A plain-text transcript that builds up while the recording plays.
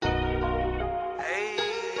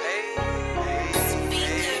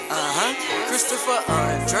Christopher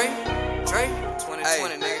Andre, Dre,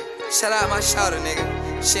 2020, nigga. Shout out my shouter, nigga.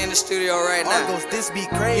 She in the studio right now. This be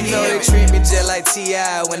crazy. You know they treat me just like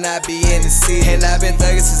T.I. when I be in the city. And I been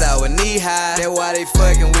thuggin' since I was knee-high. That's why they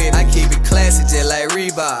fucking with me. I keep it classy just like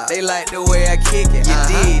Reebok. They like the way I kick it. You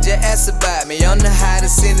did, just ask about me. I'm the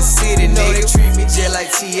hottest in the city. You know they treat me just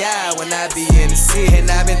like T.I. when I be in the city. And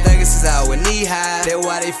I been thuggin' since I was knee-high. That's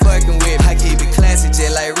why they fucking with me. I keep it classy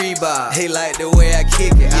just like Reebok. They like the way I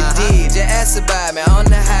kick it. You did, just ask about me. I'm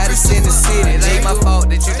the hottest in the city. It ain't my fault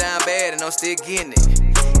that you down bad and I'm still getting it.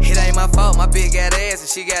 It ain't my fault, my bitch got ass and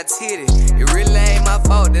she got titties. It really ain't my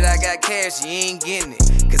fault that I got cash, you ain't getting it.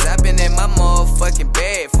 Cause I been in my motherfucking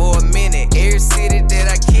bag for a minute. Every city that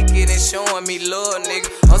I kick it and showing me love, nigga.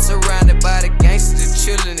 I'm surrounded by the gangsters, the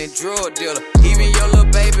chillin' and drug dealer. Even your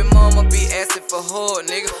little baby mama be asking for hug,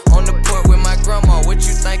 nigga. On the porch with my grandma, what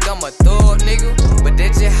you think I'm a thug, nigga? But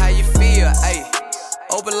that's just how you feel, ayy.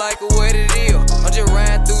 Open like a wet it is. I'm just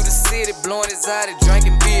riding through the city, blowing exotic,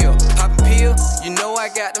 drinking beer. Poppin' pill, you know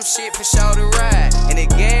I got them shit for sure to ride. And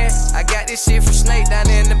again, I got this shit from Snake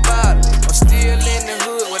down in the bottom. I'm still in the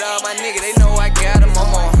hood with all my niggas, they know I got them.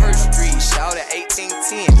 I'm on her street, shout at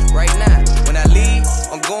 1810. Right now, when I leave,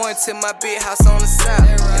 I'm going to my big house on the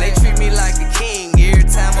south. And they treat me like a king every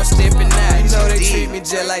time I'm stepping out. You know they treat me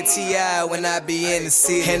just like T.I. when I be in the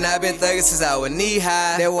city. And I been thuggin' since I was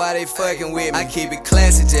knee-high. That's why they fucking with me. I keep it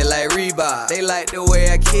classy just like Reebok. They like the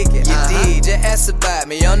way I kick it. You did, just ask about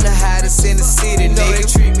me. I'm the hottest in the city. You know they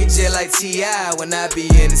treat me just like T.I. when I be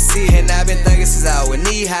in the city. And I been thuggin' since I was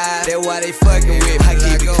knee-high. That's why they fucking with me. I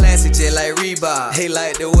keep it classy just like Reebok. They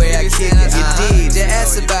like the way I kick it. You did, just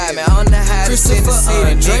ask about me. I'm the hottest in the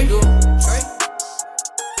city, nigga.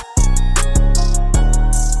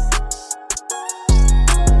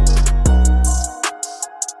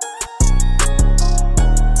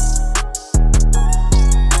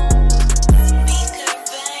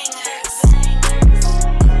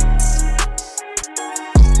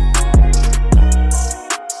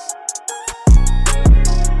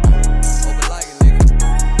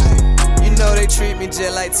 Treat me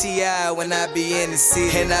just like T.I. when I be in the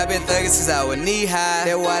city. And I been thuggin' since I was knee-high.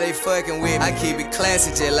 That's why they fucking with me. I keep it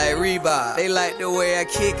classy just like Reebok. They like the way I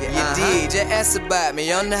kick it. You did, just ask about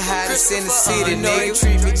me. I'm the hottest in the city, nigga. They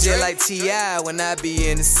treat me just like T.I. when I be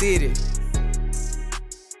in the city.